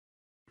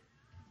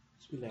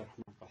بسم الله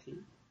الرحمن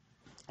الرحيم.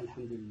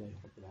 الحمد لله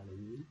رب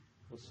العالمين،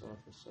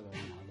 والصلاة والسلام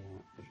على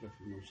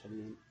أشرف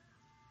المرسلين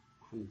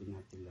محمد بن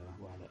عبد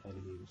الله وعلى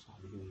آله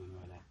وصحبه ومن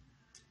والاه.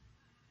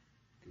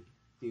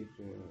 Dear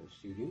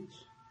students,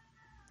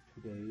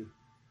 today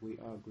we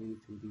are going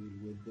to deal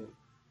with the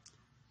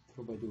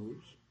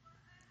Troubadours,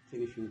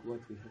 finishing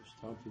what we have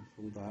started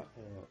from the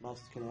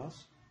last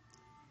class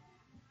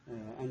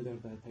under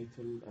the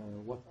title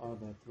What are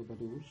the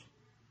Troubadours?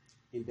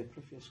 In the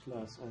previous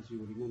class, as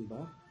you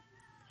remember,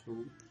 so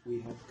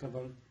we have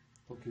covered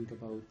talking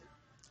about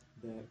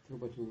the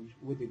Troubadours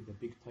within the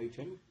big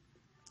title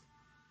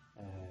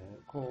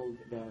called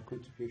the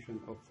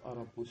contribution of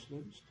Arab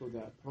Muslims to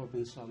the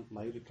Provencal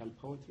lyrical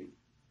poetry,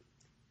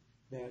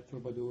 the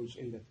Troubadours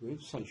in the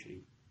 12th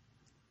century.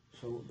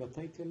 So the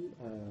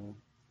title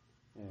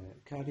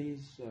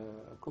carries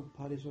a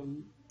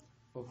comparison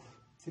of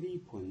 3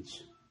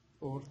 points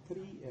or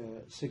 3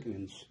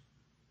 segments.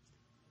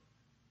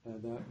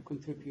 The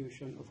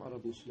contribution of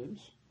Arab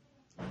Muslims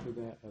to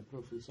the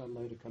Provencal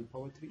lyrical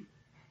poetry.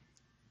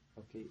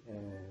 Okay,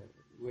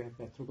 we have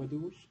the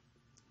Troubadours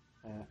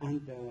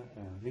and the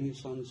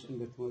Renaissance in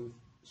the 12th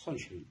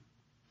century.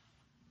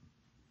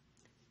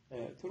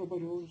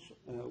 Troubadours,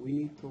 we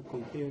need to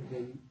compare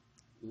them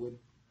with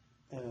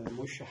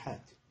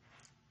موشحات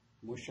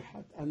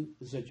and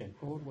zajal,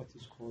 or what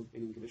is called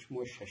in English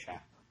موششة.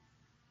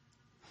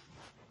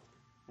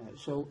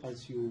 So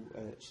as you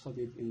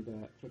studied in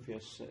the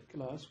previous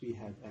class, we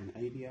had an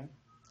idea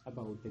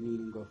about the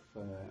meaning of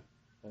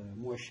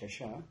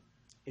موششة,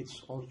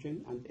 its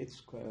origin and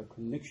its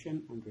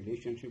connection and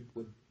relationship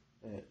with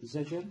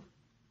zajal.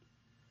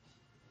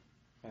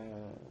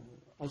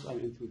 As an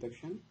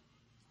introduction,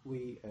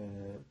 we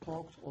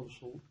talked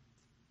also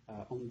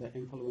on the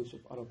influence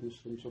of Arab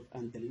Muslims of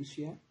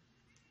Andalusia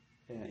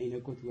in a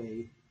good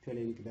way,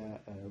 telling the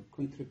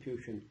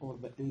contribution or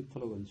the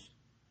influence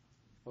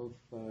of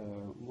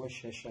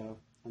موششة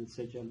and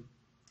zajal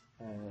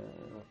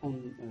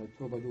on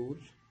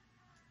Troubadours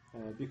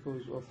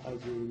because of,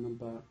 as you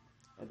remember,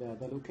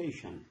 the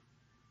location.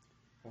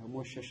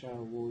 موششة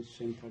was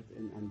centered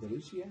in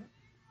Andalusia,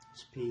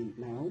 Spain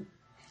now,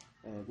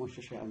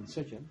 موششة and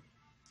zajal,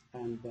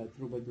 and the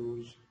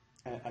Troubadours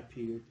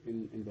appeared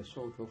in the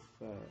south of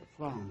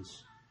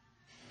France.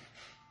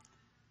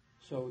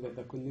 So that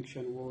the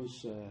connection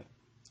was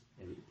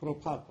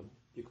probable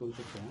because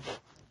of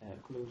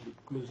the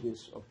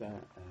closeness of the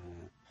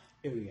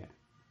area.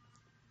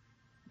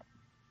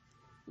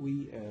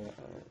 We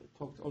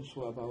talked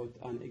also about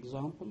an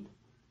example,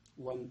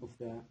 one of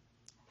the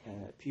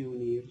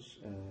pioneers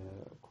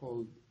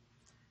called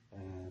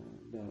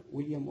the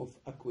William of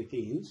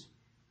Aquitaine.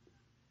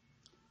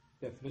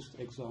 The first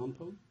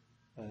example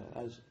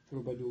as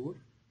Troubadour,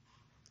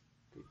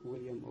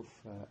 William of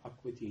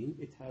Aquitaine.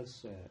 It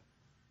has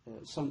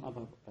some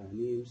other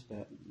names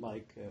that,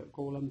 like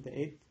Column the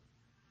Eighth.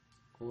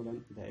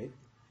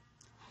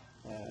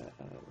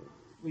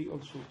 We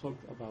also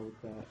talked about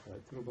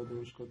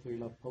Troubadours' quarterly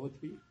love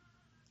poetry.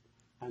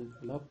 And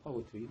love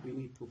poetry, we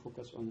need to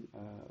focus on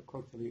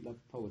quarterly love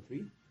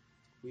poetry.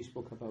 We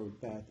spoke about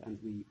that, and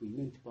we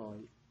meant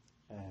by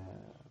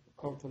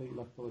quarterly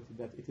love poetry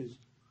that it is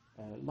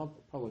love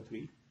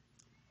poetry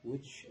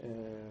which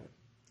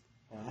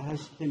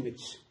has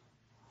limits.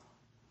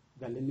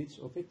 The limits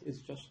of it is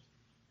just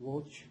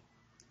watch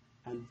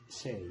and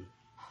say,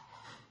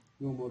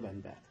 no more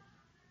than that.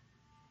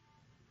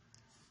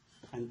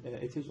 And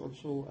it is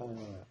also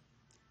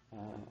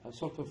a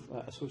sort of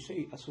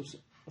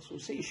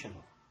association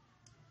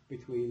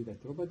between the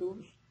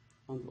Troubadours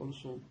and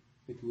also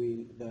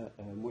between the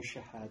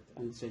موشحات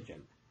and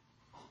zajal.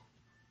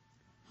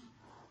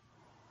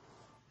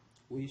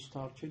 We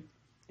started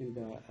in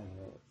the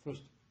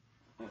first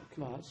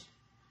class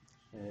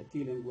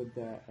dealing with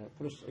the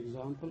first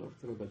example of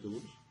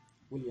Troubadours,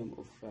 William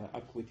of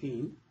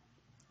Aquitaine,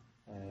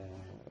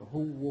 who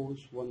was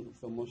one of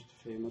the most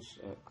famous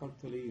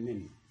quarterly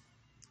men.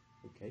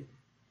 Okay,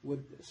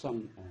 with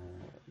some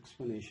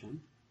explanation,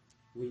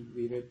 we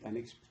read and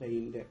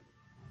explained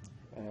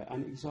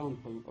an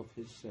example of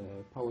his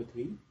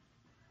poetry,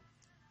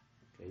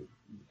 okay,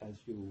 as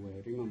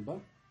you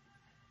remember.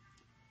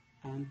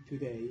 And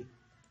today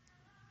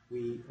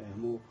we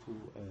move to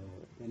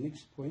the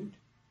next point,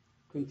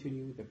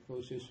 continue the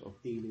process of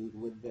dealing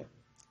with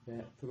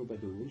the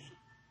Troubadours.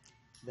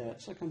 The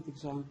second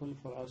example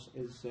for us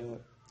is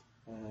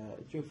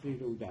Geoffrey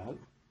Rodal.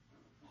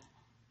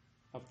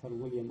 After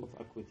William of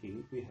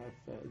Aquitaine, we have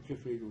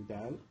Geoffrey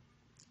Rodal,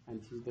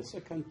 and he's the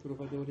second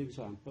Troubadour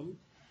example.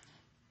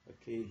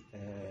 Okay,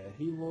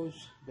 he was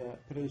the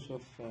Prince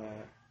of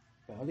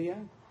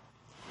Valia,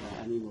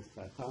 a name of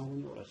a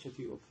town or a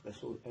city of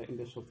in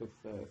the south of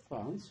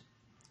France,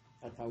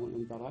 a town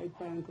on the right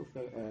bank of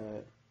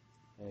the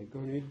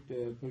Grenade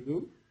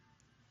Bordeaux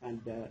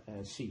and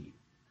the sea.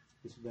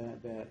 It's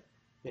the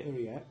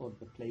area or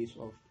the place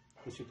of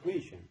the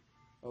situation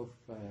of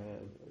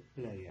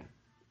Playa.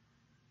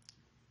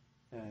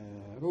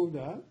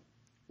 Rodal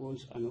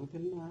was a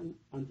nobleman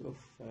and of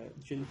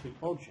gentle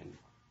origin.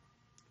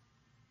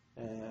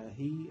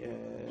 he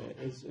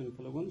is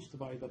influenced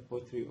by the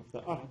poetry of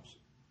the Arabs.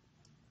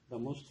 The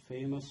most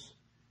famous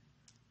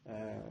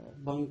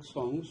long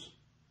songs,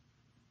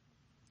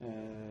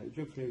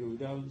 Geoffrey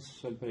Rudell's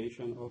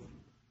celebration of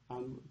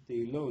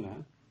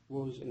Amtilona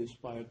was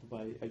inspired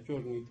by a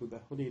journey to the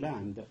Holy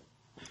Land,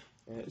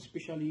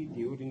 especially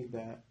during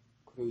the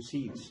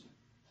Crusades.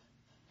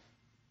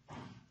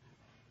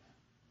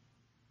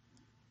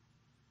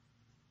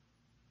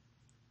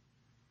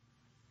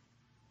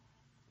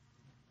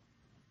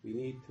 We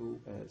need to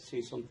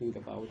say something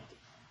about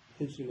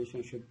his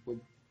relationship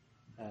with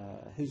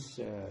his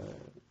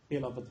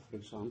beloved, for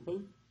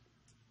example.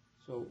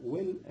 So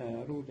when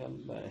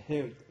Rudell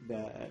heard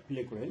the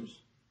pilgrims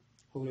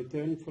who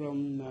returned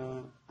from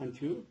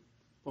Antioch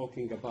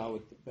talking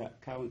about the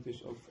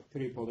Countess of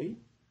Tripoli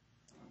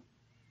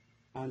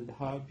and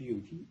her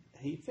beauty,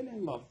 he fell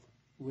in love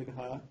with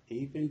her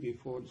even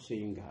before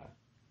seeing her.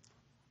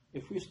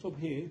 If we stop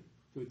here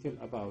to tell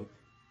about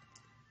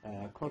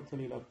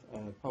courtly love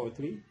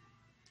poetry,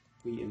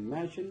 we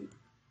imagine,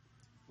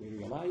 we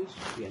realize,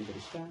 we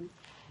understand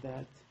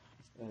that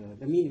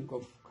the meaning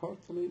of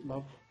courtly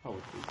love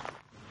poetry.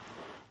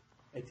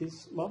 It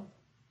is love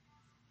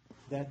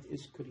that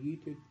is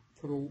created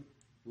through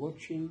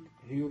watching,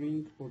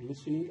 hearing, or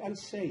listening and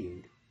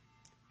saying.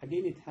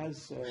 Again, it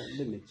has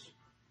limits.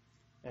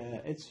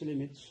 Its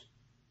limits,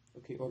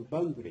 okay, or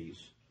boundaries,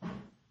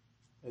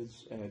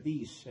 as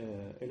these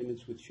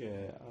elements which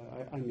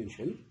I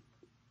mentioned.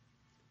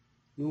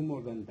 No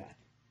more than that.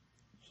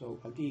 So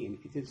again,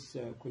 it is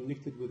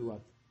connected with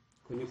what?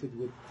 Connected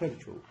with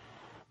virtue.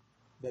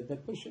 That the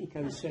person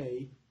can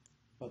say,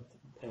 but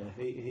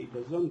he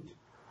doesn't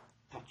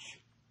touch,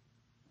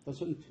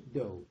 doesn't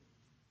do,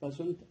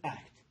 doesn't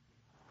act.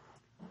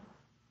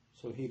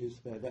 So here is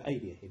the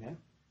idea here,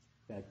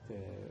 that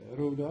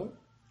Rudell,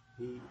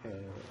 he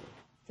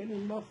fell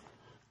in love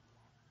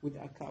with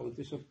a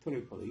Countess of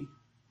Tripoli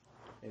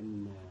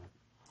in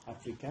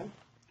Africa,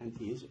 and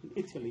he is in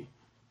Italy.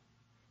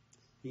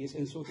 He is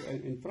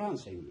in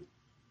France, I mean.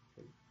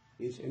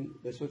 He is in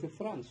the south of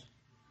France.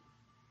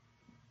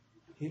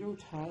 He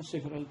wrote her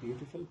several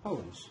beautiful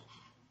poems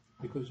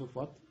because of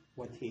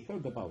what he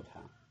heard about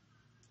her.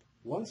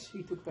 Once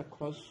he took the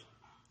cross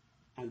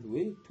and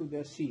went to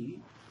the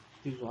sea,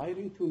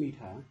 desiring to meet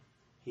her.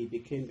 He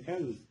became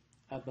ill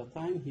at the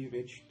time he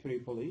reached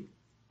Tripoli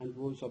and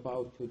was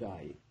about to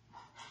die.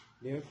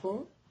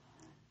 Therefore,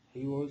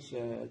 he was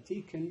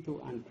taken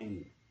to an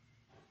inn.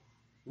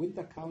 When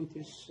the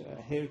Countess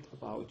heard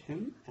about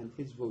him and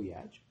his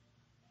voyage,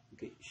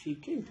 okay, she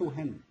came to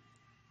him.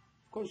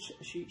 Of course,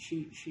 she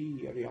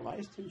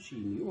realized him, she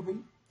knew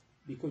him,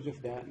 because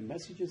of the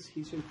messages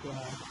he sent to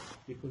her,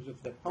 because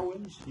of the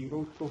poems he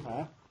wrote to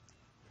her,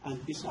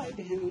 and beside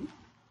him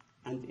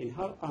and in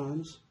her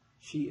arms,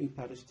 she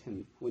embraced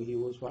him when he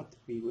was what?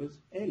 He was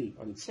ill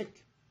and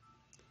sick.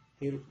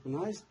 He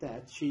recognized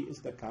that she is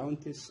the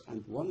Countess,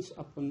 and once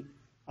upon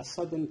a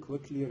sudden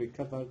quickly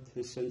recovered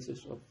his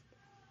senses of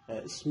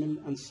smell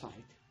and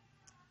sight.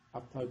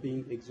 After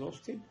being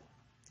exhausted,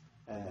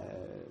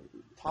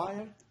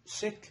 tired,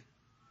 sick,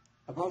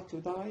 about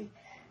to die,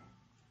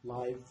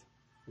 life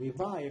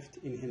revived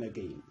in him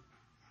again.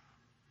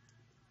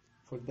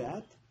 For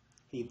that,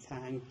 he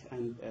thanked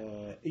and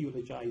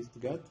eulogized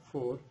God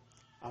for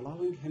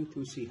allowing him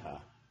to see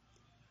her.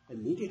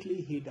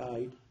 Immediately he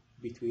died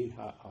between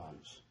her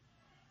arms.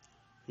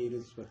 Here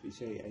is what we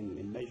say an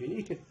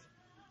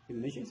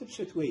imaginative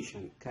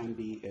situation can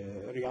be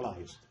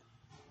realized.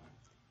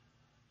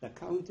 The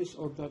Countess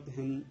ordered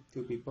him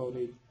to be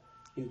buried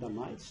in the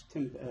Knights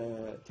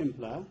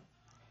Templar.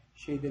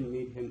 She then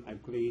made him a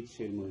great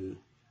ceremony.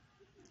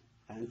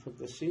 And for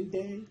the same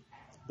day,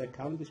 the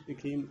Countess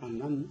became a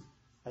nun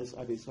as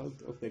a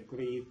result of the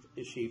grief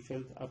she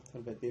felt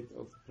after the death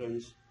of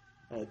Prince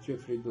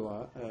Geoffrey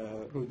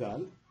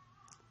Rudell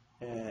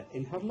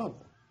in her love.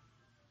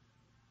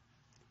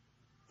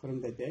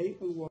 From the day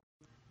onward,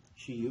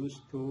 she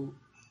used to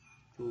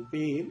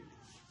bear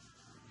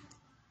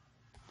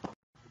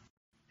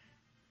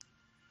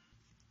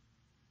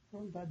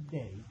from that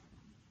day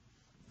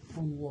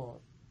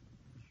onward,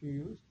 she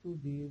used to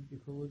deal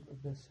because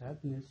of the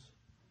sadness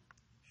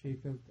she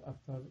felt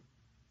after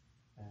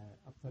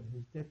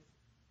his death.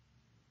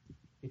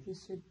 It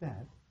is said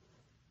that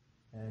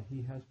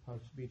he has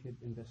participated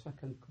in the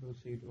Second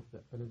Crusade of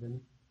the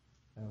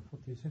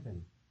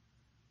 1147.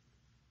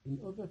 In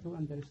order to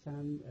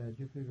understand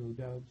Geoffrey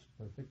Rudell's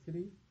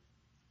perfectly,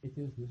 it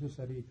is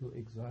necessary to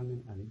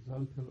examine an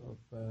example of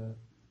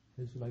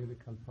his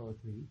lyrical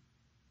poetry.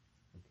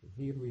 Okay,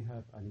 here we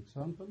have an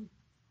example,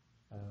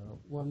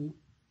 one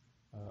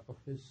of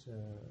his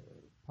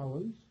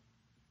poems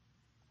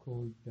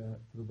called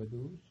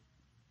Troubadours.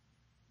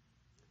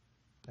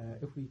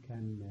 If we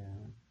can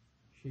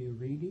share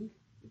reading,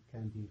 it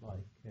can be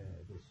like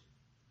this.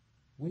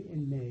 When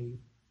in May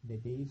the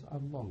days are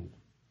long,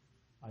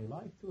 I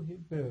like to hear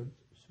birds'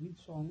 sweet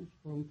songs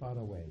from far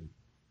away.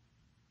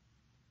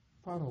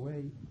 Far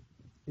away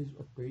is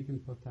of great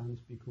importance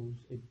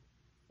because it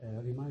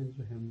reminds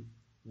him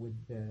with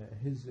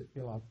his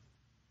beloved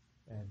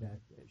that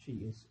she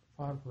is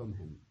far from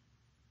him.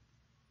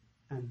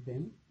 And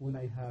then when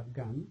I have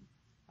gone,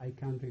 I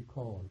can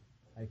recall,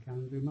 I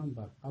can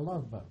remember a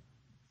lover.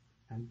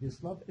 And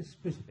this love is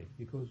specific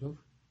because of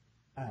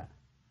a.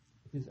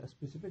 It is a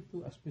specific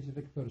to a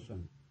specific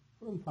person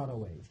from far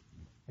away.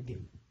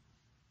 Again,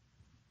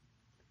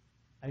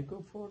 I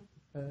go forth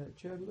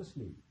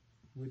cheerlessly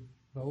with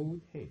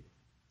bowed head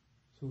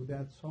through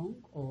that song,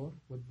 or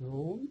with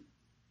drawn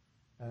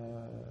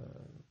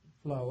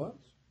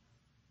flowers.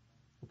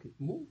 Okay,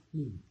 move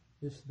me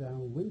this the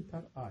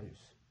winter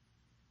ice.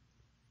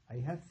 I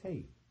have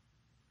faith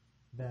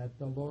that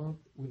the Lord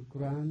will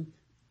grant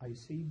I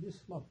see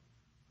this love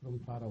from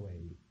far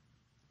away.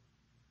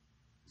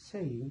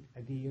 Saying,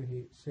 again,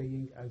 he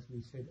saying, as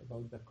we said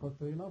about the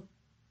courtly love,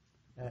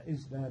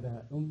 is that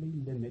the only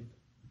limit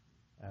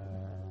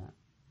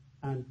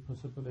and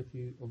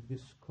possibility of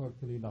this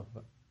courtly love.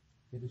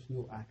 There is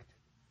no act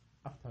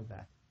after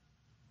that.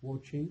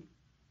 Watching,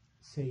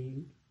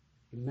 saying,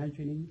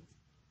 imagining,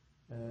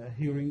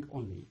 hearing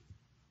only.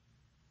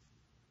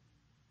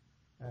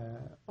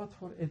 But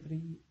for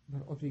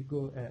every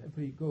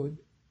good,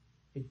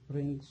 it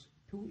brings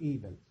two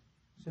evils,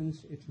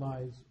 since it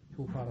lies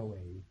too far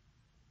away.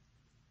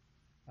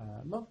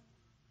 Love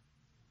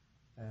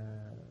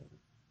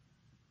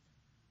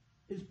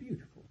is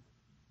beautiful.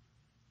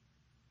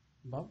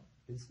 Love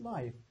is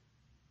life.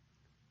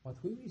 But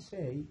when we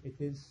say it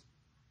is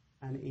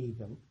an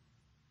evil,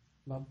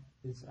 love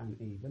is an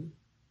evil,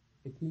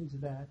 it means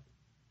that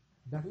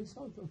the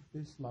result of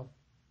this love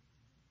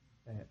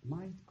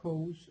might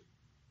cause,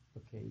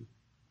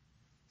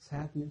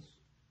 sadness,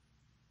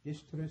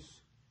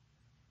 distress,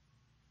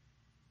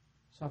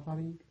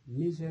 suffering,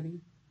 misery.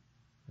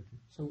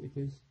 So it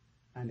is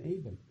an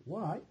evil.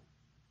 Why?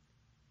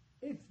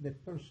 If the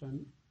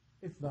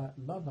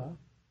lover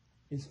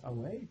is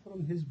away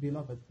from his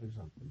beloved, for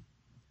example,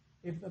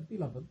 if the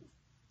beloved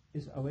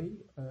is away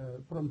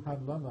from her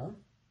lover,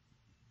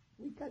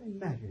 we can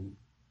imagine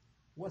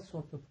what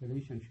sort of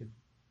relationship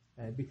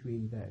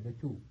between the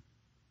two.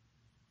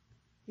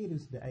 Here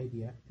is the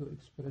idea to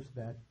express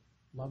that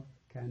love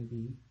can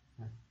be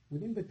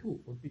within the two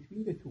or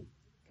between the two,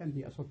 can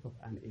be a sort of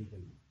an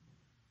evil,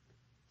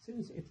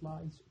 since it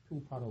lies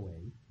too far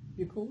away,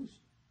 because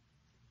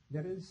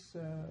there is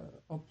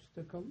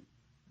obstacle,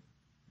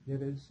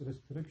 there is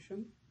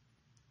restriction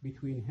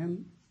between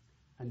him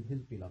and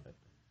his beloved.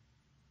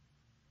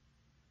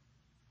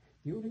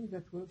 During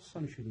the 12th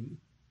century,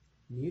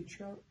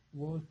 nature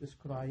was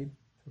described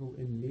through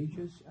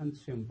images and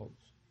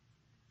symbols.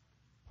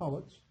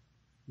 Poets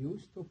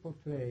used to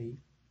portray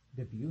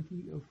the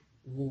beauty of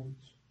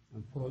woods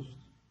and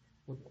forests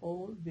with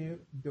all their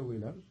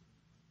dwellers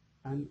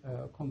and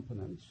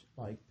components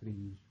like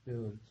trees,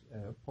 birds,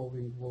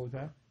 pouring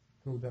water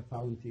through the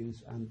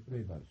fountains and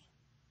rivers.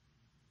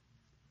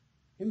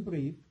 In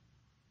brief,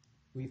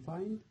 we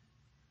find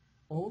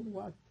all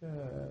what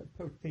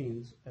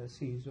pertains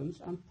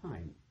seasons and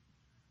time.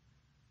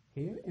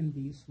 Here in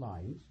these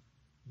lines,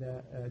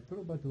 the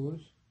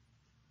Troubadours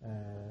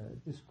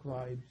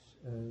describes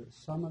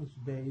summer's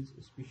days,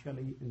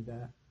 especially in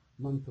the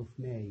month of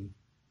May,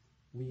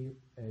 where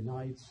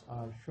nights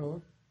are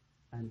short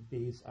and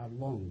days are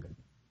long.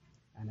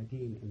 And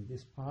again, in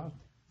this part,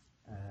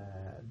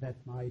 that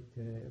might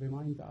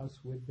remind us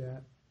with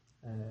the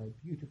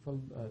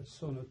beautiful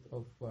sonnet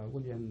of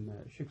William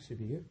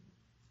Shakespeare,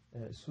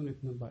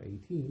 sonnet number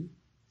 18,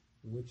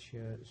 which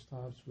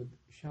starts with,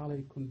 shall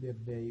I compare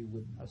day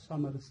with a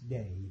summer's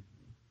day,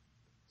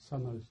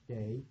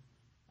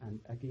 and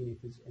again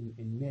it is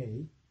in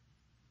May,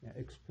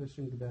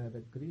 expressing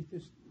the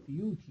greatest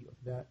beauty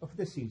of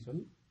the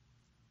season,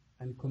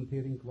 and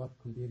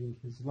comparing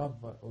his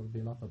lover or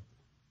beloved.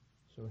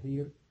 So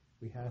here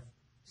we have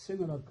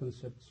similar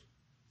concepts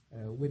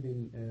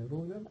within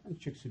Royal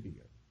and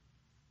Shakespeare.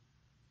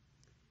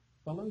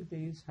 The long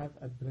days have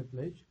a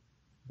privilege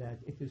that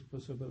it is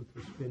possible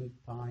to spend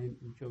time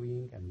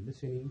enjoying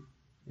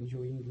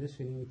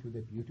listening to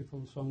the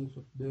beautiful songs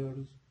of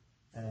birds,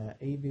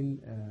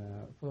 even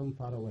from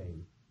far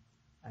away.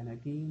 And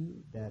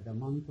again, the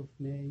month of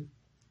May,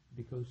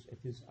 because it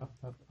is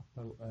after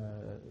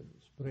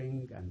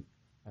spring and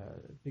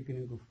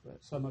beginning of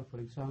summer, for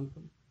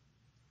example,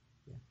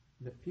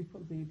 the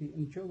people they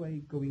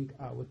enjoy going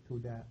out to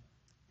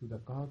the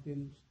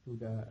gardens, to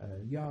the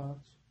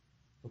yards,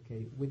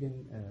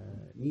 within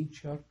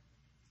nature,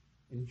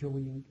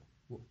 enjoying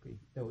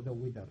the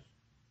weather,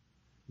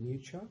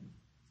 nature,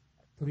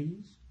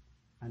 trees,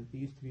 and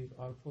these trees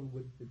are full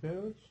with the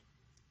birds.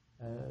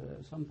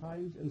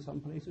 Sometimes in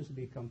some places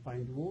they can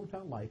find water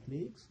like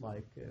lakes,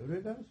 like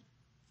rivers.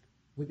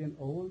 Within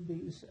all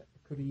these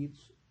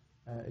creeds,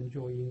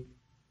 enjoying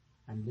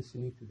and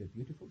listening to the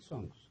beautiful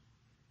songs.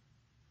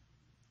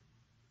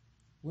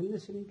 When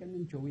listening and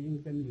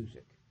enjoying the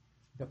music,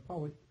 the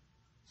poet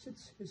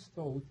sets his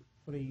thought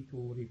free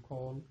to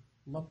recall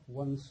love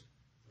once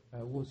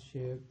was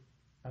shared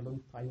a long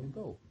time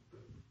ago.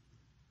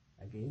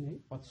 Again,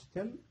 but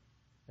still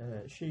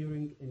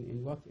sharing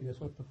in a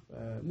sort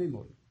of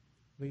memory,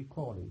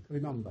 recalling,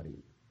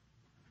 remembering.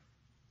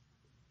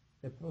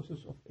 the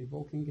process of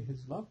evoking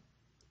his love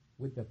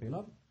with the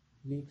beloved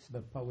makes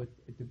the poet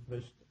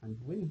depressed, and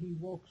when he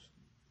walks,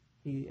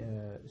 his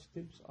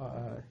steps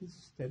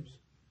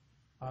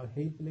are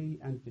heavily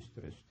and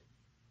distressed.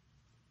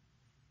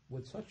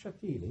 With such a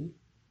feeling,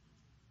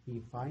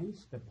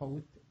 the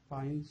poet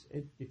finds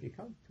it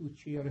difficult to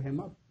cheer him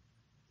up,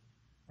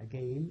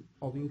 again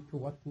owing to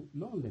what? To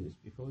loneliness,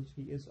 because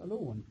he is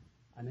alone.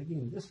 And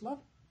again, this love,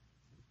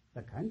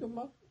 the kind of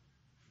love,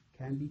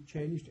 can be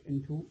changed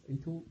into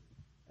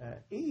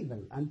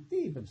evil and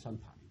devil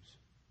sometimes.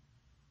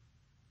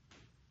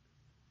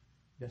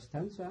 The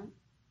stanza,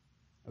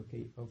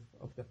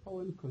 of the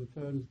poem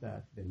confirms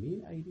that the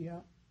main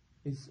idea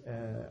is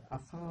a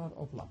far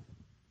of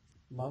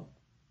love,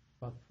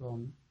 but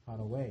from far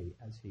away,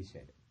 as he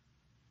said.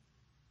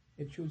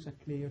 It shows a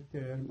clear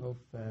term of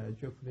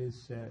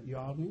Geoffrey's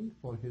yearning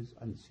for his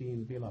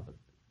unseen beloved.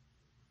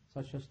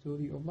 Such a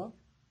story of love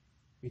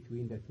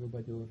between the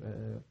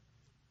troubadour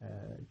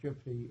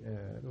Geoffrey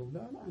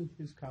Roudal and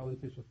his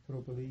Countess of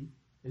Truboli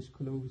is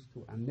close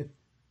to a myth,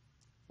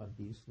 but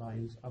these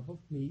lines above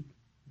make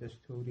the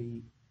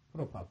story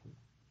probable.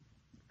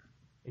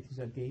 It is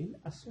again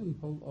a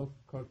symbol of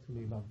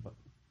courtly love.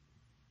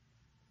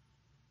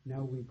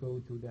 Now we go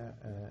to the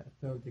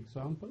third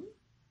example,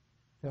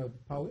 third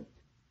poet,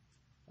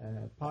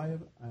 Pierre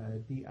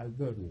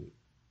d'Alberne.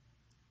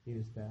 Here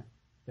is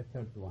the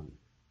third one.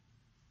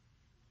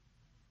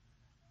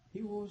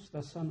 He was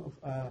the son of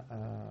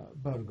a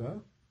burgher.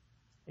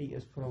 He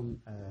is from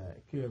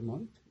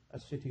Clermont, a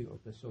city of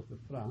the south of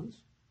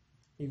France.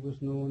 He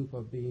was known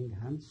for being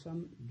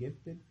handsome,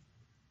 gifted,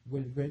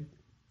 well-read,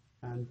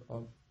 and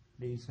of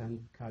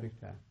pleasant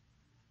character.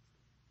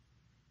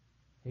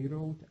 He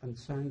wrote and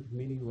sang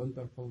many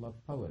wonderful love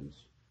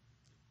poems.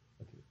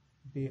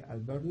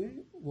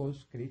 D'Alberne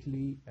was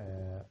greatly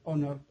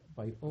honored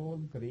by all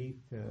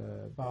great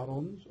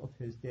barons of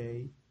his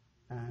day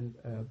and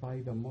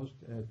by the most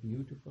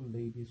beautiful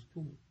ladies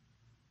too.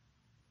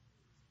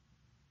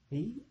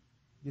 He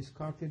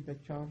discarded the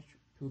charge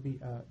to be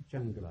a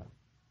jangler.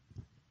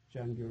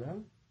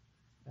 Jangler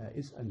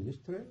is a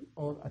minstrel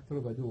or a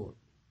troubadour,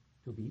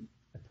 to be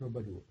a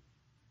troubadour.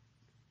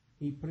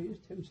 He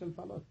praised himself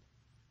a lot,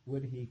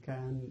 where he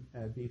can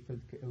be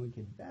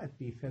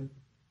felt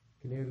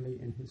clearly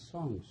in his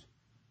songs.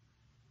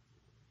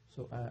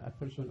 So a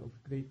person of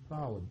great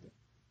pride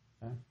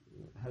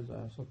has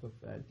a sort of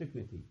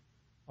dignity,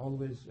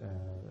 always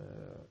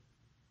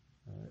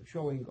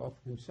showing off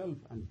himself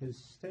and his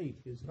state,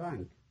 his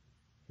rank,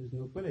 his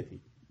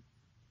nobility.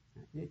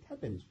 It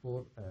happens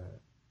for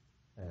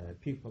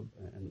people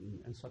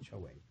in such a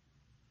way.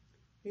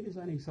 Here is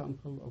an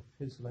example of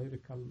his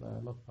lyrical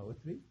love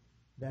poetry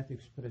that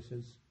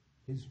expresses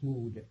his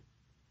mood,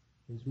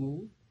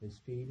 his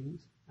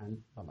feelings, and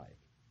the like.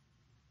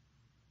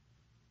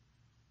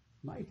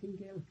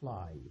 Nightingale,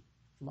 fly,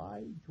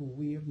 fly to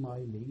where my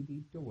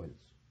lady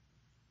dwells,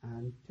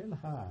 and tell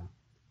her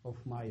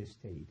of my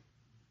estate,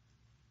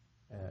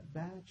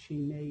 that she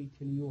may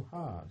tell you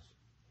hers.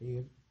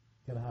 Here,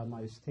 tell her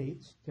my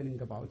estates,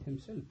 telling about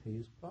himself. He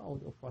is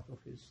proud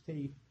of his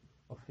state,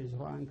 of his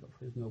rank, of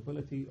his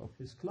nobility, of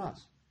his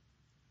class.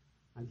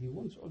 And he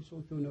wants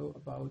also to know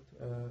about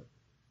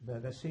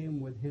the same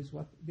with his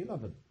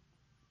beloved.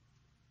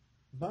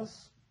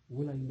 Thus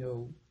will I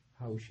know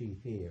how she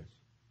fares,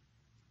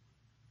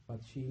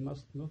 but she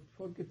must not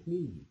forget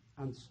me,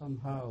 and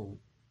somehow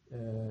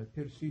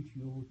persuade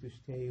you to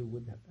stay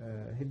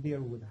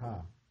there with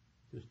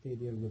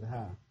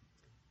her.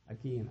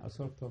 Again, a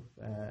sort of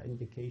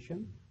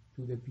indication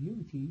to the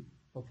beauty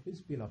of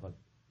his beloved.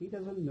 He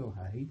doesn't know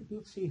her, he did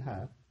not see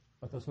her,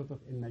 but a sort of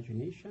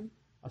imagination,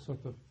 a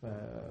sort of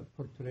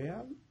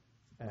portrayal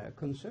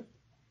concept,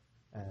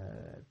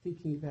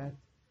 thinking that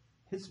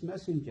his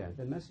messenger,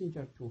 the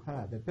messenger to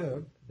her, the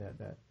bird,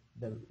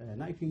 the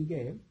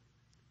nightingale,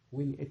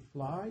 when it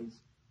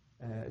flies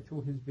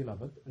to his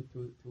beloved and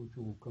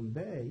to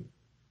convey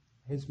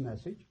his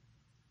message,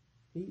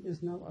 he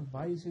is now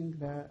advising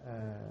the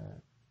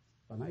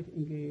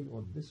nightingale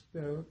or this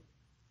bird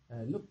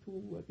not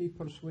to be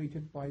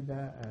persuaded by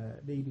the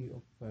lady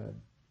of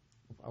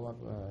our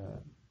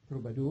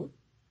troubadour,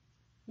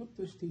 not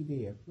to stay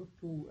there, not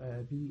to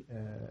be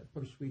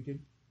persuaded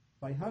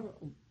by her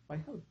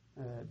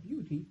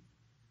beauty,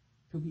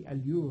 to be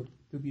allured,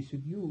 to be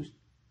seduced,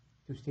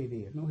 to stay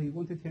there. No, he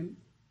wanted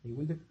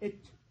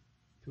it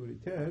to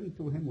return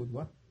to him with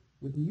what?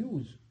 With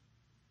news,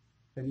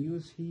 the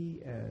news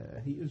he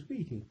is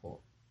waiting for.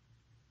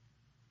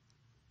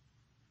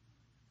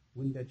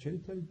 When the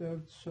gentle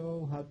bird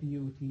saw her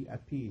beauty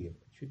appear,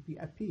 it should be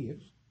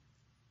appears,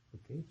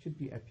 okay, it should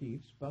be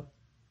appears, but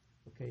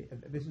okay,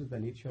 this is the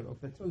nature of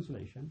the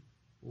translation.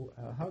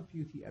 Her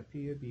beauty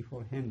appeared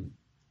before him.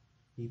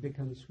 He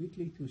began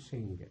sweetly to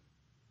sing.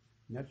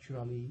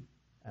 Naturally,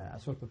 a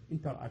sort of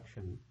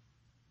interaction.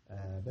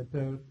 The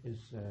bird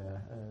is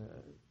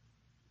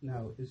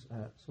now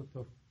a sort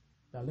of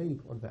the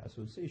link or the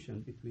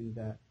association between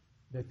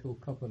the two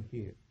couple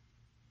here.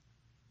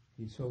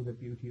 He saw the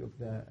beauty of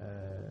the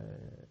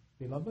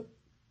beloved,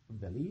 of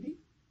the lady.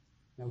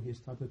 Now he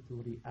started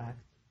to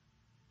react,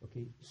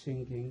 okay,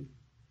 singing,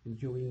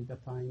 enjoying the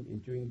time,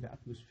 enjoying the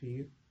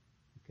atmosphere,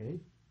 okay,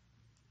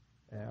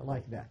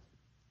 like that.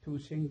 To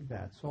sing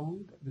that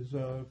song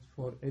reserved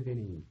for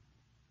evening.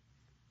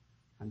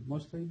 And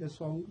mostly the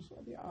songs,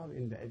 they are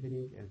in the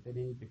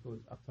evening because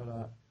after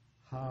a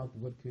hard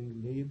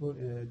working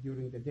labor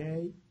during the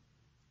day,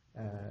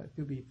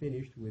 to be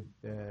finished with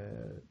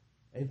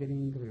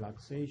evening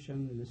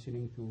relaxation,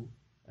 listening to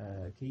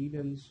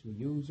cadence,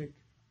 music,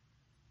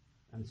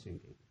 and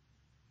singing.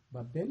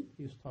 But then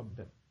he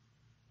stopped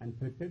and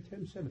prepared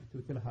himself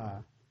to tell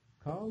her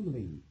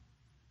calmly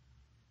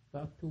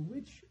that to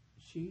which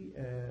she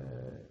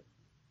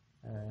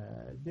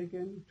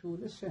began to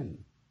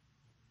listen,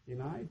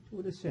 denied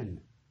to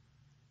listen.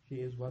 She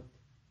is what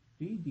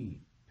ready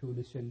to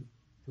listen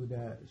to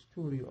the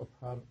story of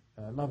her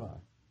lover.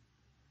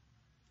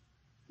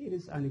 Here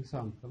is an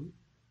example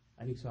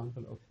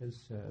of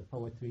his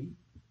poetry.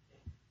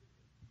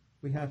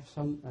 We have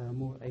some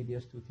more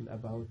ideas to tell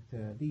about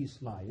these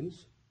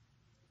lines.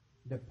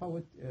 The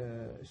poet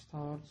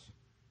starts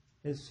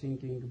his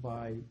singing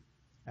by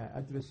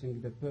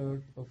addressing the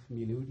bird of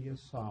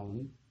melodious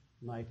sound,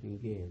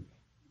 nightingale.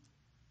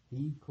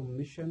 He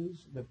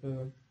commissions the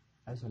bird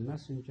as a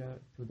messenger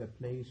to the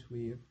place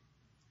where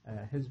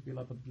his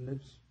beloved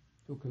lives,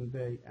 to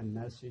convey a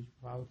message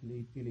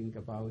proudly telling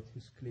about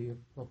his clear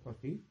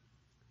property,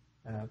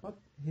 but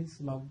his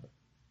love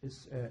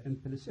is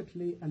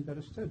implicitly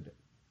understood,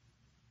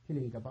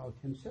 telling about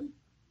himself,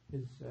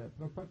 his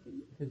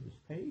property, his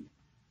estate,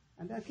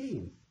 and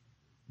again,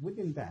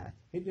 within that,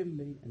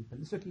 hiddenly,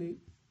 implicitly,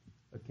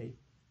 okay,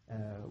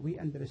 we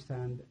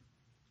understand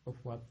of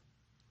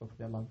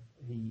the love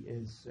he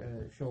is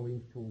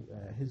showing to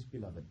his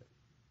beloved.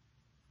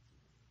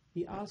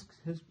 He asks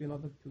his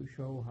beloved to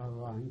show her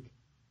rank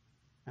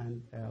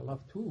and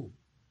love too.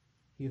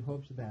 He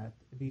hopes that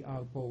they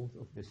are both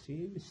of the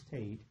same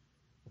state,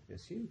 of the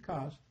same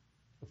caste,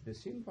 of the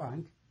same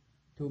rank,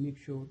 to make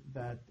sure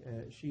that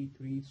she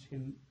treats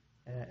him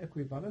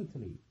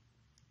equivalently,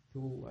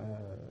 to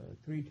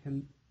treat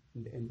him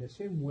in the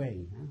same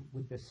way,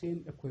 with the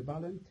same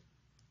equivalent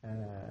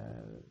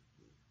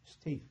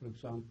state, for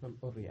example,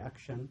 or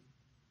reaction,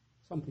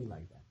 something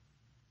like that.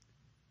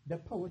 The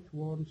poet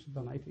warns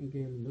the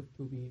nightingale not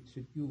to be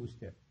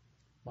seduced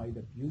by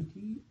the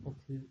beauty of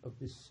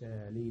his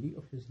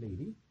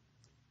lady,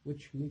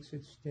 which makes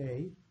it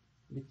stay,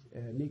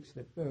 makes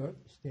the bird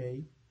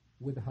stay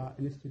with her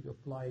instead of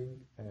flying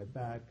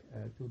back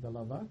to the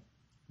lover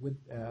with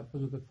a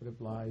positive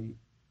reply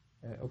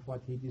of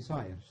what he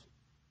desires.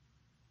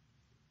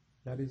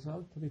 The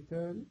result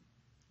returned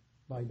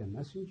by the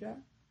messenger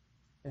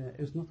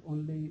is not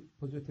only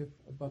positive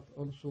but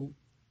also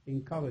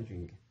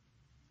encouraging.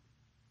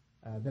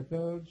 The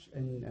birds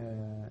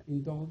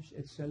indulged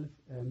itself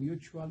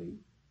mutually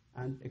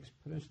and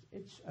expressed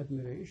its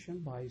admiration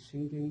by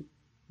singing,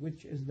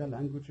 which is the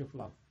language of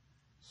love.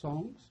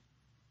 Songs,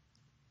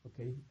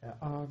 okay,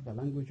 are the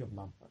language of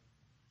love.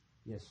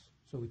 Yes,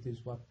 so it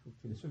is what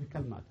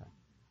philosophical matter.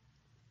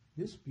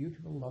 This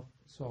beautiful love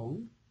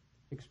song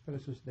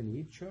expresses the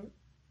nature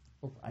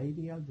of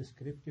ideal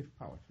descriptive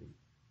poetry.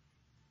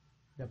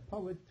 The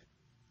poet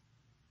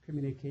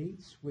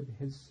communicates with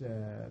his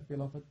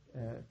beloved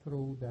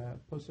through the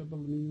possible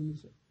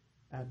means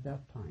at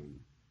that time.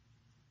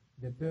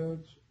 The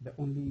birds, the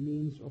only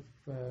means of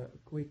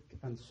quick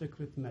and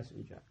secret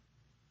messenger.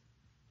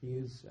 He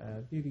is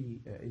very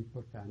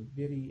important,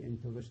 very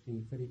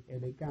interesting, very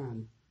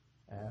elegant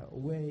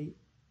way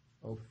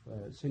of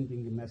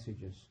sending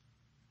messages.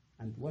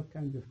 And what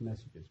kind of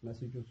messages?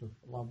 Messages of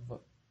love,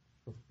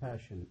 of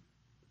passion.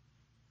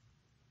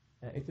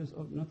 It is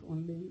not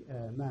only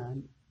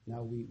man.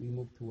 Now we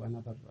move to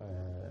another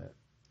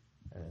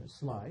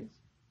slide.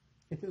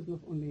 It is not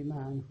only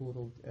man who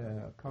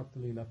wrote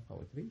courtly love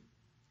poetry,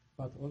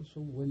 but also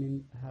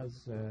women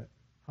has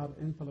her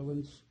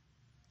influence.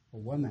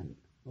 Women,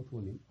 not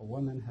women. A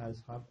woman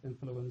has her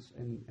influence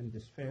in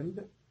this field,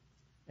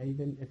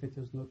 even if it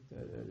is not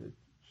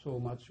so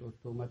much or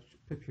too much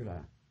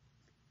popular.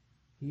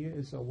 Here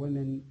is a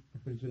woman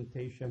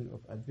representation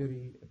of a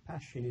very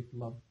passionate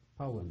love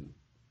poem.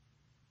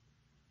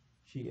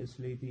 She is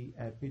Lady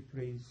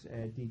Beatrice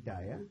de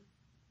Daya.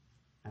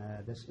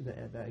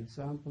 The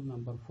example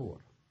number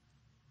 4.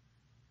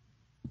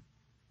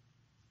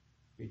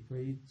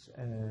 Beatrice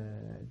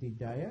de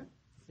Daya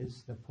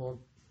is the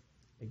 4th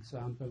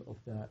example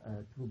of the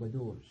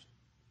Troubadours.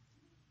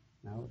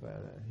 Now,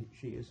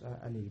 she is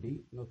a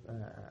lady, not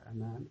a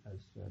man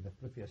as the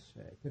previous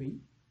 3.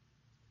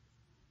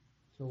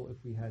 So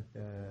if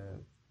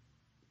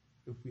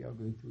we are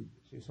going to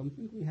say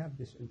something, we have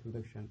this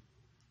introduction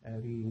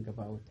reading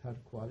about her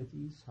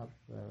qualities, her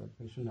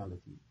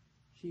personality.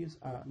 She is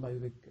a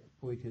lyric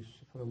poetess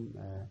from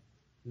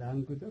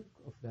Languedoc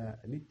of the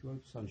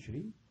mid-12th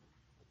century.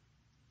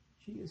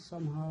 She is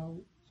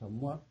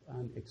somewhat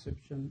an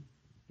exception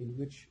in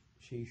which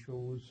she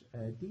shows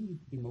deep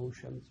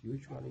emotions,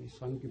 usually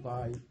sung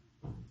by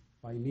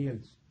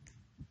males.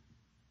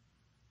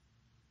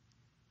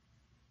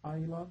 I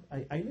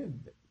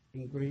lived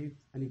engraved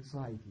an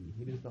anxiety.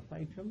 Here is the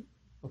title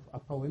of a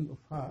poem of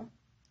her,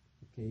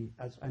 okay,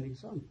 as an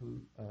example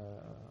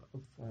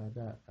of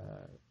the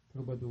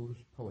Troubadours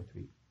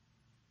poetry.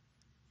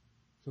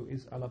 So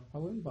it's a love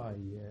poem by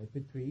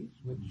Petrus,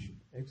 which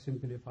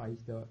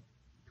exemplifies the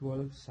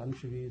 12th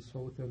century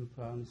Southern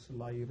France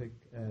lyric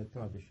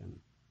tradition.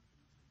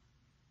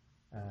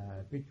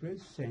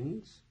 Petrus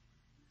sings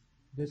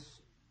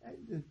this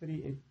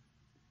very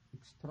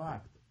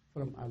extract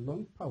from a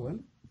long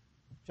poem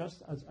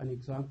just as an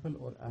example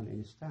or an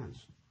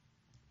instance.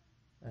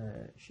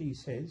 She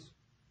says,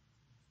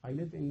 I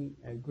live in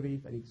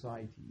grief and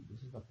anxiety.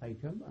 This is the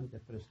title and the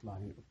first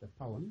line of the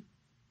poem.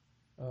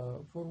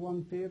 For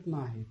one fair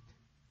night,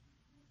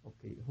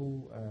 okay,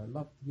 who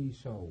loved me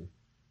so.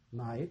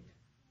 Night,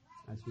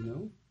 as you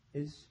know,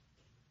 is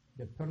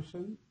the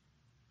person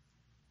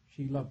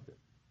she loved.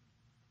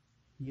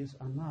 He is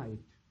a knight,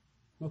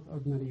 not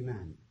ordinary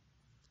man.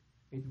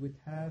 It would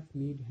have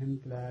made him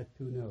glad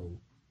to know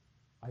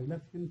I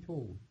love him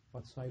too,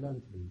 but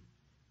silently.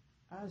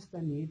 As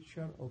the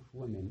nature of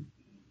women,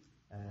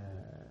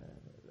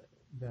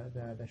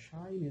 the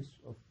shyness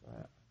of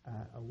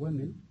a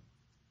woman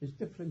is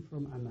different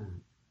from a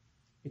man.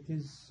 It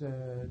is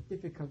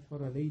difficult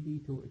for a lady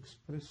to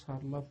express her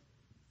love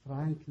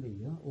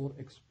frankly or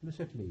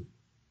explicitly.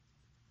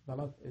 The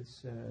love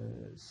is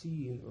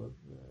seen or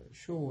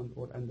shown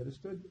or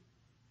understood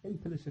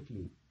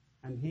implicitly.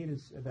 And here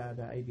is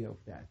the idea of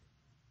that.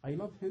 I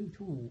love him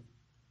too,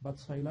 but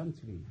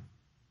silently.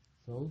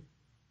 So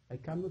I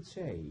cannot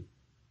say.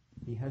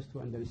 He has to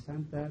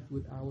understand that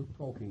without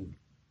talking.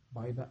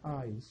 By the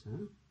eyes,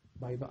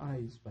 by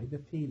the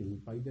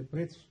feeling, by the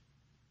breath.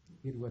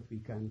 Here what we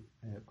can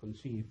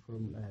conceive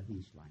from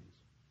these lines.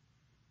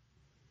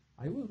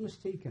 I was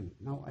mistaken,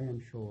 now I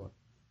am sure.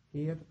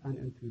 Here an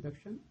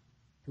introduction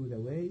to the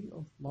way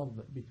of love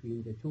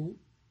between the two,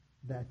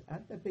 that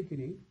at the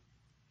beginning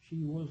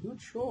she was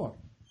not sure,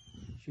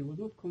 she was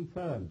not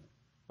confirmed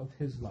of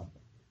his love.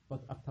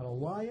 But after a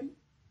while,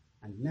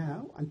 and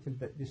now until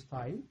this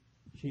time,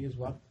 she is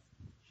what?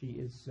 She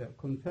is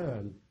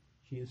confirmed,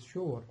 she is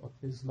sure of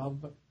his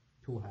love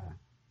to her.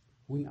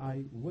 When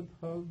I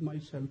withheld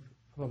myself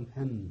from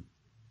him,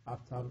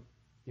 after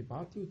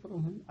departing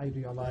from him, I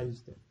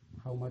realized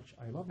how much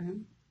I love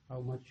him,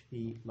 how much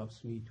he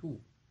loves me too.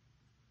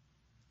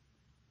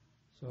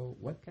 So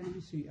what can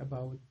we see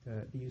about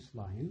this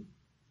line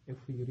if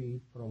we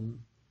read from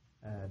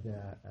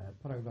the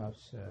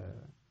paragraphs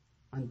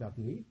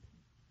underneath?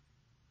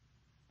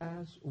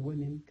 As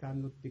women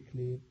cannot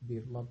declare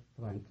their love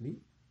frankly,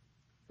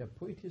 the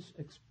poetess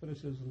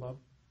expresses love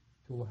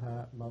to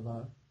her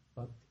lover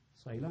but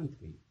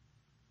silently.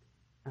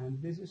 And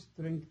this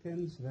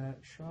strengthens the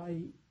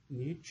shy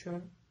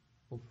nature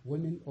of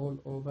women all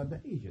over the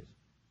ages.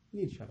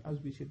 Nature,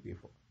 as we said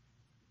before.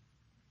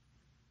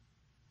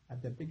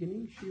 At the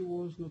beginning, she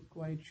was not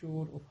quite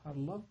sure of her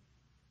love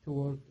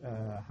toward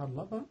her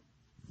lover,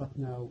 but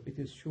now it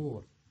is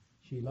sure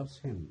she loves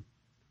him.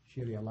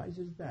 She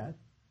realizes that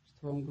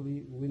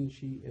strongly when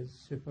she is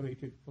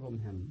separated from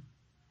him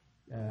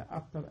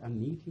after a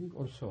meeting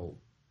or so.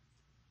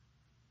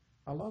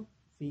 A love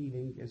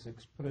feeling is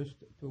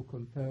expressed to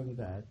confirm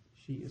that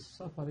she is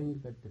suffering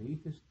the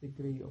greatest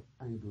degree of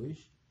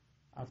anguish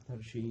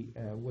after she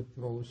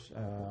withdraws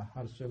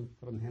herself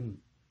from him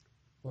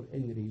for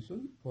any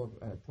reason, for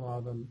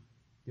travel,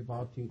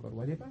 departing or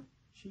whatever.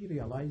 She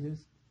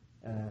realizes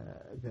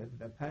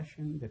the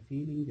passion, the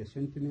feeling, the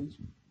sentiments,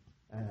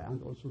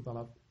 and also the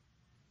love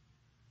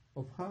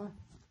of her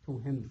to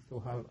him, to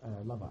her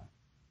lover.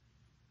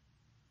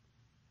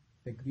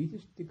 The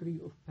greatest degree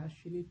of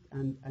passionate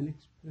and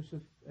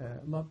unexpressive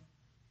love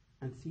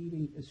and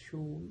feeling is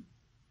shown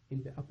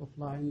in the above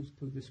lines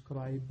to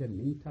describe the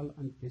mental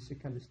and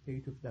physical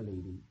state of the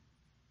lady.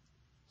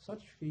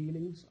 Such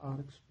feelings are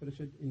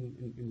expressed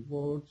in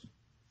words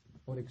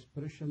or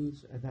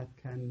expressions that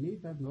can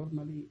never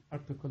normally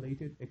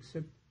articulated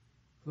except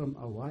from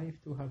a wife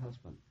to her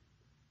husband.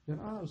 There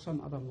are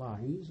some other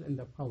lines in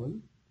the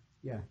poem,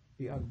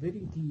 they are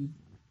very deep,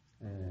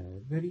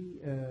 very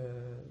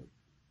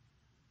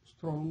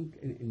strong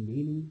in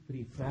meaning,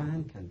 very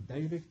frank and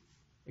direct,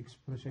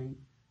 expressing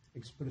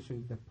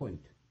the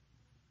point.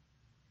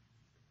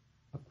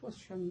 A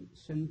question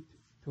sent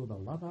to the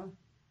lover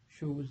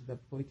shows the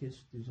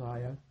poetess'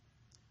 desire,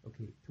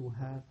 to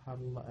have her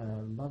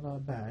lover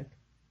back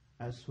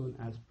as soon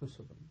as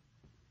possible.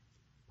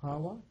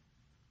 Power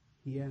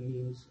here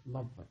means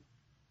love.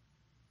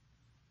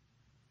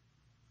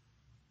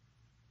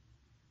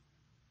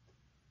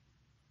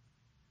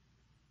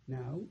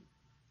 Now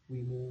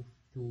we move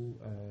to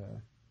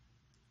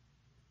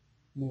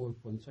more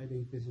points. I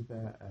think this is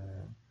the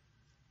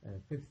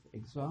fifth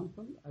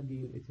example.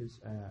 Again, it is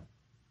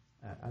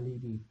a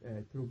lady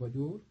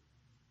troubadour,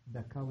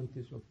 the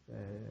Countess of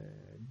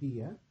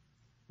Dia.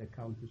 The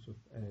Countess of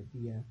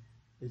Dia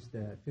is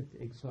the fifth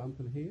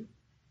example here,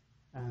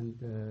 and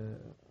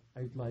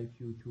I'd like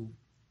you to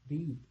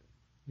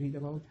read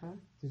about her.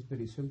 It is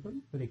very simple,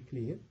 very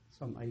clear,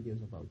 some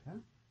ideas about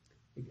her.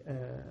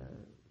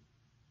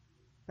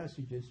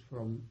 passages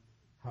from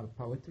her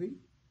poetry,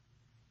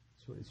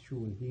 so it's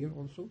shown here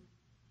also,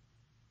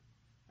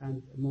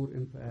 and more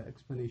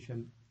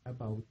explanation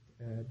about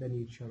the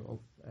nature of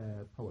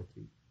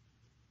poetry.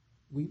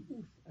 We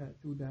move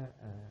to the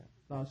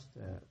last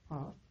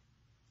part,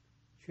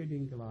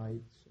 shedding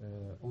light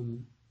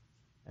on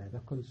the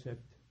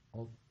concept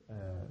of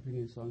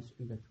Renaissance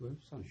in the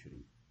 12th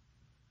century.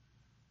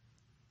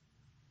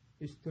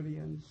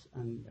 Historians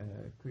and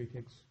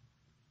critics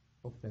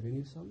of the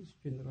Renaissance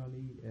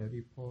generally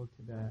report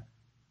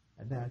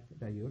that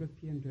the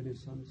European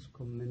Renaissance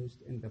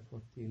commenced in the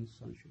 14th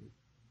century.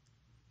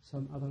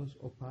 Some others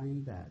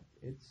opine that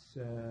its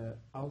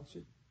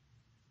outset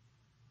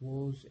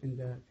was in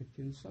the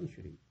 15th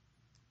century.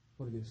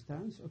 For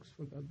instance,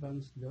 Oxford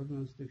Advanced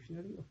Learner's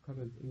Dictionary of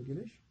Current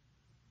English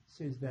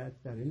says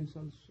that the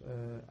Renaissance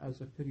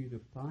as a period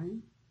of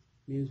time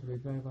means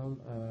revival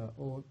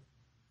or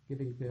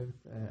giving birth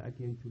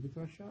again to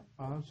literature,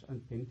 arts, and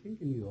painting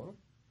in Europe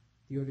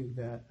during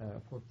the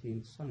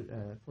 14th,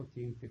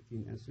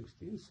 15th, and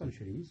 16th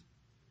centuries,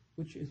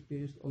 which is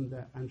based on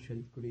the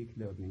ancient Greek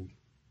learning.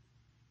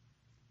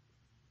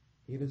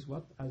 Here is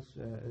what, as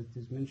it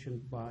is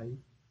mentioned by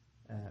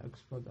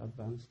Oxford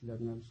Advanced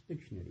Learner's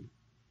Dictionary.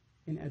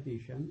 In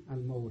addition,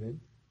 Al-Mawrid,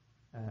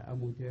 a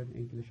modern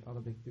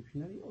English-Arabic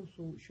dictionary,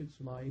 also sheds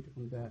light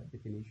on the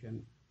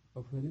definition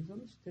of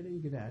Renaissance, telling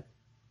that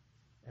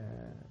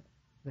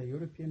the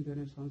European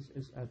Renaissance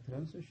is a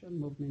transition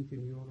movement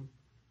in Europe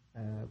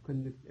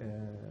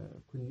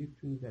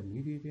connecting the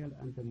medieval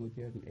and the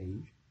modern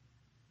age,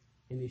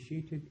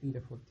 initiated in the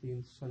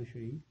 14th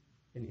century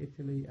in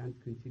Italy and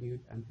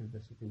continued until the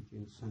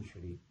 17th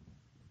century.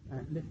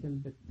 A little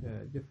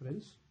bit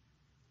difference,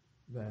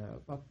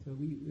 but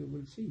we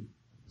will see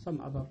some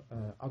other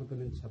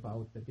arguments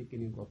about the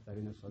beginning of the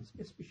Renaissance,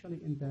 especially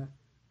in the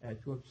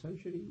 12th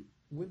century,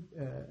 with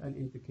an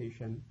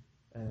indication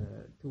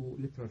to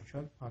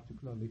literature,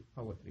 particularly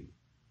poetry,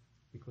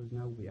 because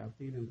now we are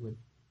dealing with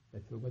the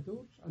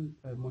Troubadours and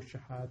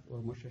Mushahat or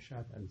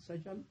Mushashat and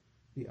Sajal.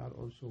 They are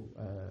also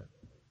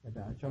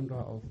the genre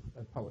of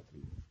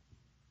poetry.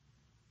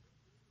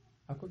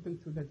 According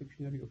to the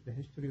Dictionary of the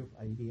History of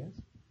Ideas,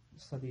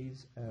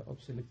 Studies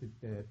of Selected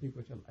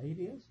Biblical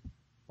Ideas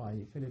by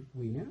Philip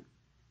Wiener,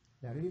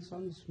 the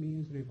Renaissance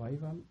means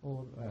revival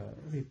or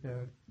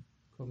rebirth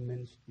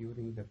commenced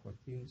during the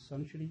 14th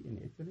century in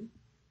Italy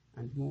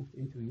and moved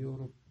into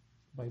Europe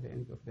by the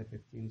end of the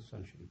 15th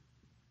century.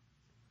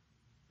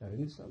 The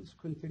Renaissance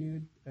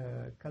continued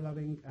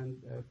coloring and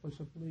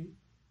possibly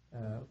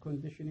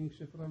conditioning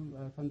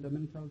several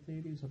fundamental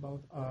theories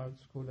about art,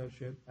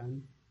 scholarship,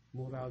 and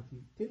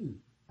morality till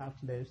at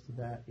least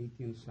the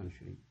 18th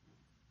century.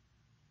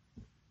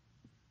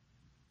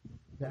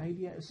 The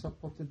idea is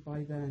supported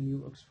by the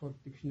New Oxford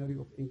Dictionary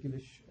of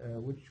English,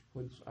 which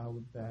points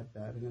out that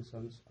the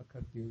Renaissance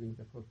occurred during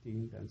the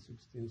 14th and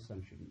 16th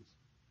centuries,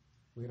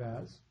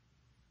 whereas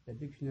the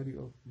Dictionary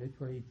of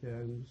Literary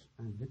Terms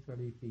and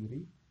Literary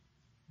Theory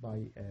by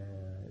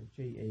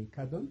J.A.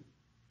 Caddon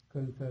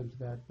confirms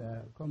that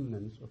the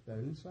comments of the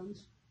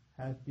Renaissance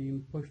have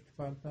been pushed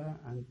further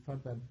and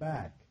further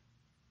back,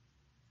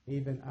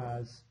 even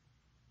as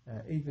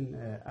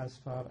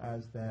far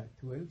as the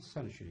 12th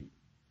century.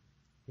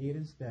 Here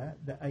is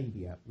the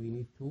idea. We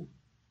need to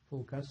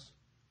focus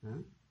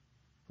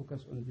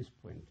on this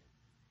point.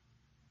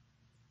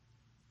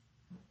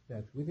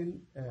 That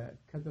within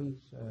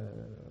Caddon's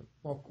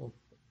book of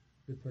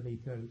Literary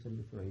Terms and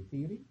Literary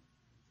Theory,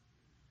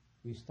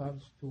 we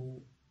start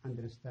to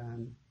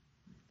understand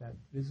that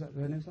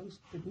Renaissance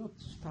did not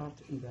start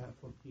in the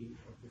 14th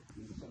or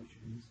 15th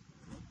centuries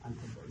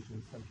until the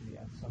 18th century,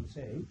 as some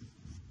say,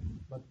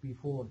 but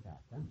before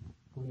that,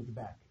 going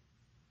back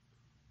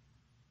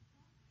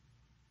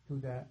to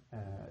the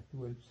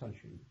 12th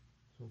century.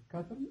 So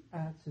Caddon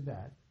adds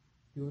that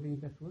during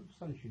the 12th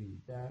century,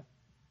 the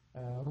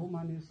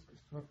Romanesque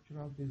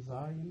structural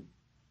design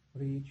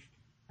reached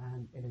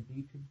an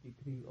elevated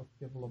degree of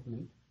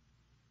development,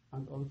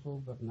 and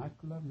also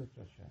vernacular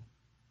literature.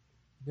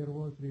 There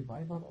was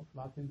revival of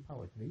Latin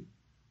poetry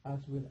as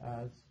well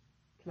as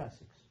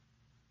classics.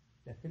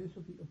 The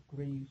philosophy of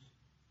Greece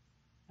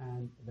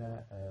and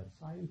the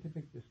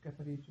scientific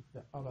discoveries of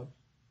the Arabs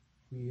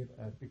were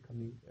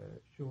becoming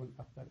shown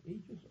after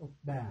ages of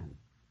ban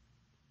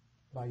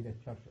by the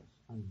churches,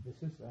 and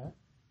this is a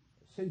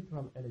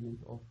central element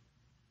of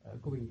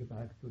going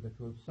back to the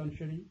 12th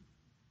century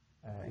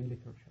in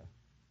literature.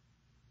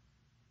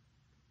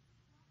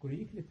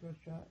 Greek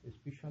literature,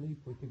 especially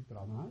poetic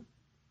dramas,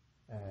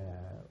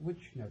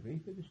 which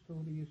narrated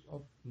stories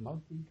of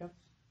multi-gods,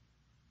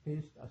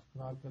 faced a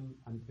struggle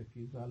and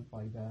refusal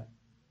by the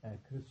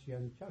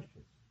Christian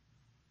churches.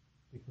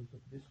 Because of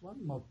this one,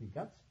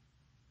 multi-gods,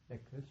 the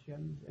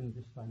Christians in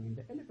this time, in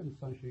the 11th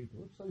century,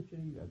 12th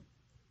century,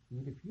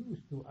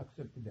 refused to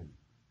accept them.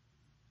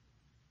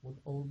 With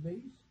all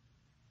these,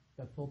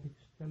 the topic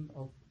still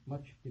of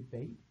much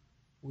debate,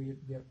 where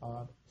there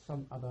are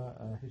some other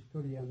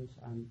historians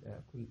and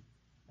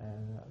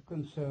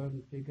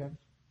concerned figures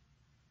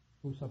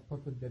who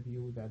supported the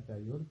view that the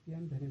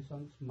European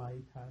Renaissance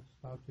might have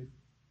started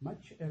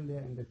much earlier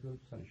in the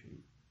 12th century.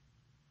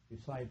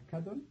 Beside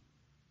Caddon,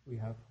 we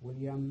have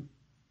William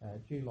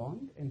J.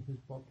 Long in his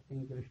book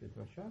English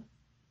Literature,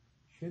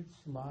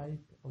 sheds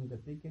light on the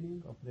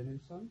beginning of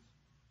Renaissance,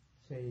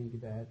 saying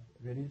that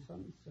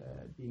Renaissance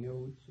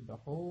denotes the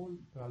whole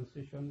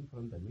transition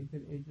from the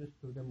Middle Ages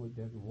to the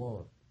modern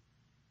world.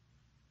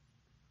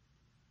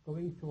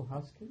 Going to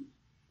Haskins,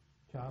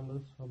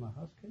 Charles Homer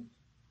Haskins,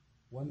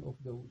 one of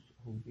those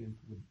who dealt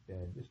with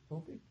this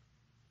topic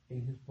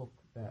in his book,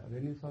 The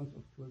Renaissance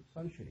of 12th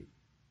Century.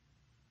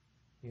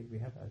 Here we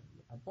have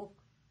a book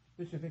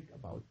specific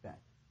about that.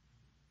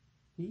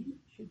 He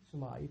sheds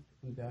light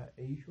on the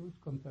issues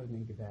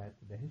concerning that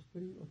the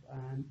history of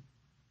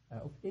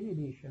any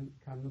nation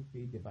cannot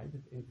be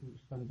divided into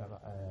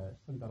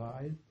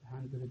standardized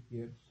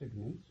 100-year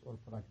segments or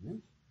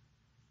fragments.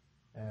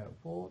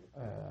 For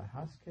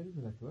Haskins,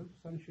 the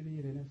 12th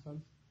century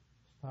Renaissance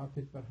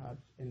started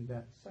perhaps in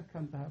the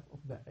second half of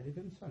the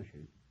 11th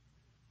century.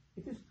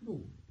 It is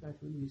true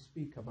that when we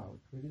speak about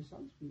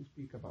Renaissance, we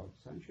speak about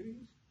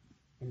centuries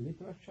in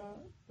literature,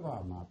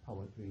 drama,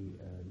 poetry,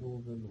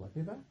 novel,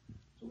 whatever.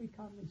 So we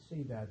cannot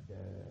say that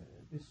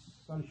this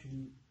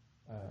century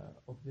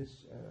of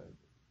this,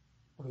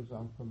 for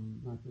example,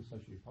 19th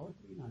century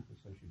poetry,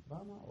 19th century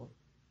drama, or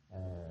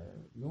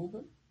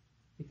novel,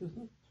 it is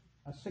not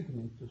a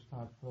segment to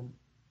start from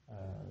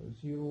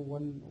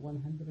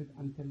 100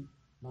 until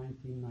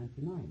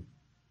 1999.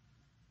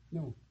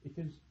 No, it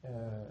is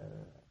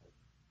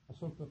a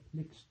sort of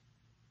mixed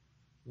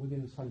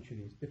within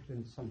centuries,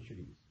 different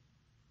centuries.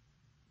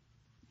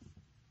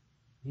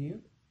 Here,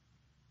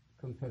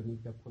 confirming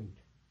the point,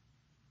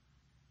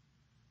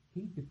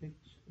 he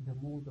depicts the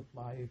mode of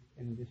life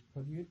in this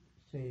period,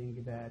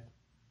 saying that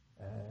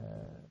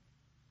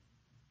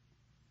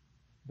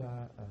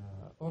the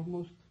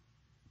almost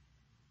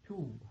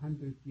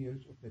 200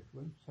 years of the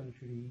 12th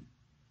century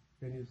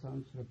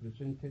Renaissance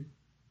represented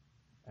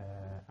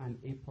an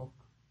epoch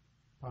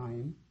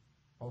time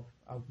of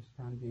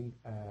outstanding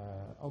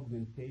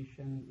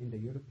augmentation in the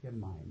European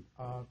mind,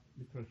 art,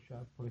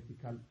 literature,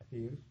 political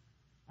affairs,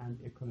 and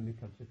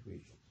economical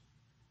situations.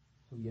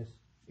 So yes,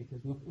 it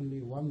is not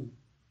only one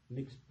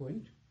mixed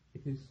point,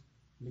 it is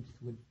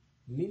mixed with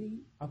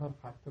many other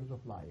factors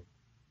of life.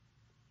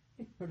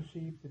 It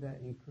perceived the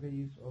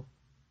increase of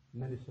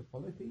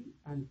municipality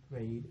and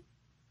trade,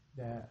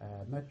 the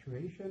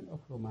maturation of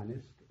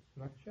Romanesque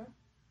structure,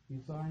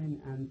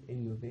 design and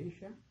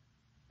innovation,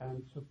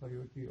 and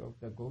superiority of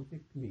the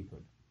Gothic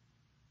method.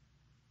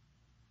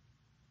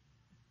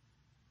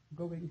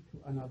 Going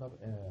to another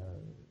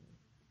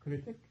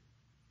critic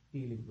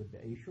dealing with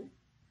the issue,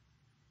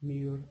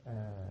 Muir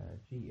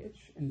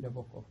G.H. in the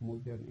book of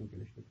Modern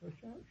English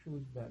Literature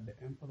shows that the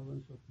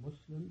influence of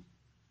Muslims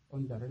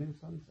on the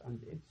Renaissance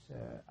and its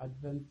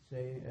advent,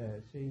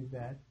 saying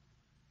that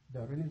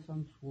the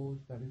Renaissance was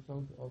the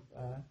result of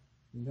a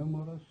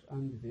numerous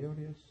and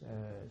various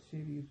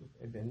series of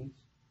events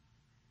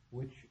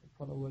which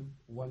followed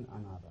one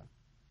another.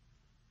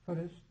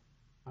 First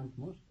and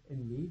most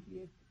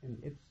immediate in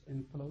its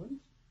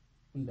influence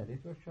in the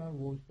literature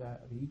was the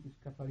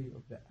rediscovery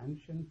of the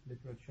ancient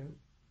literature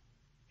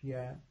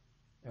via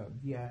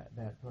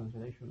the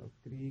translation of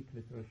Greek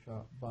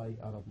literature by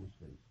Arab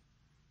Muslims.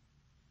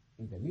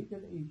 In the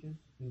Middle Ages,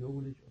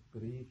 knowledge of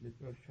Greek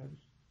literatures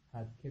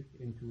had kept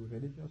into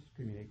religious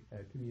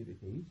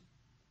communities.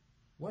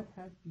 What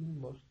had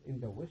been lost in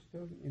the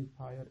Western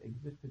Empire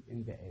existed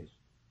in the East,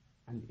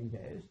 and in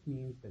the East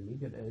means the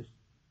Middle East,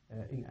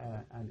 in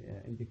an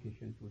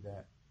indication to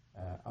the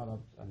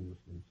Arabs and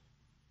Muslims.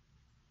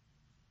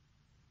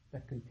 The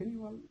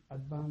continual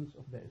advance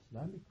of the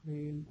Islamic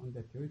realm on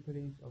the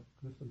territories of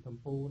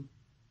Constantinople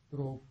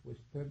drove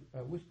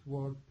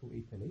westward to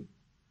Italy.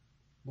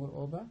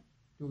 Moreover,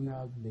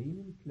 Donald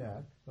Lehman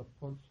Clark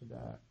supports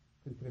the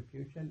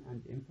contribution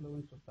and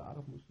influence of the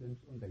Arab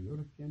Muslims on the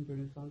European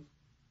Renaissance,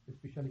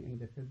 especially in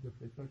the field of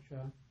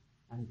literature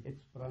and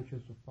its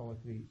branches of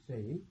poetry,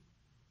 saying,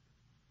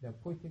 the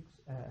poetics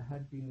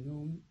had been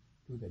known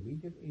to the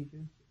Middle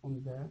Ages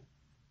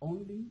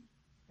only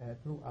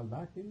through a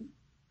Latin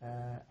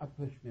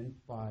abridgment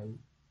by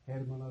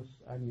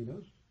Hermanus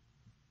Amminus.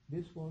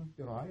 This was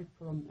derived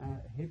from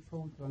a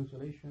Hebrew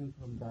translation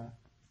from the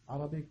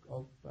Arabic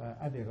of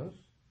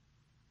Averroes,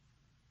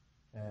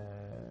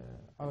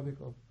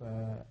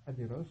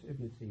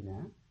 Ibn Sina,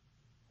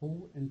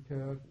 who in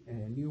turn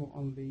knew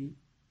only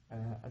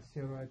a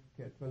Syriac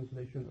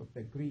translation of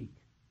the Greek.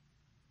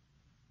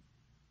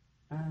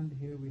 And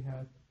here we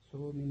have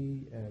so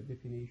many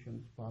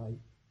definitions by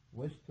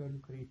Western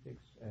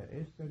critics,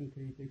 Eastern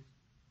critics,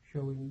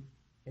 showing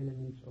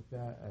elements of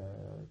the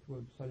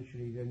 12th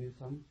century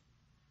Renaissance,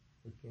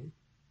 okay,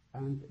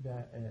 and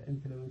the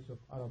influence of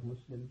Arab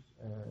Muslims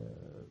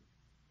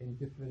in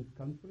different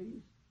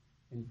countries,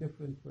 in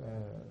different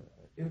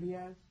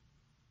areas,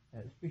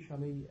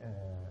 especially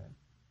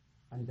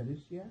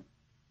Andalusia,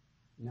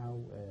 now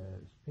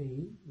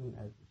Spain, known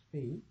as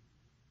Spain,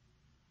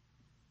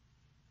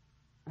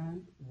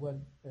 and what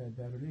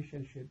the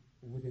relationship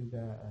within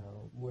the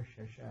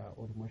موششة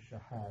or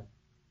موشحات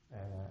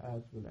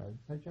as well as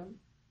سجل,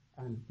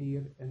 and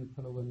their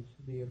influence,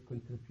 their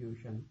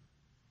contribution,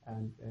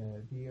 and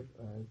their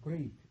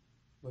great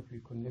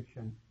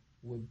connection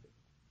with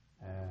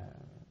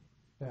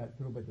the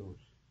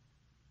Troubadours.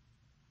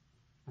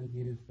 And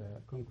here is the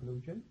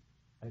conclusion.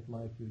 I'd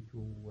like you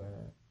to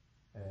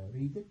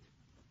read it,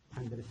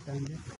 understand it,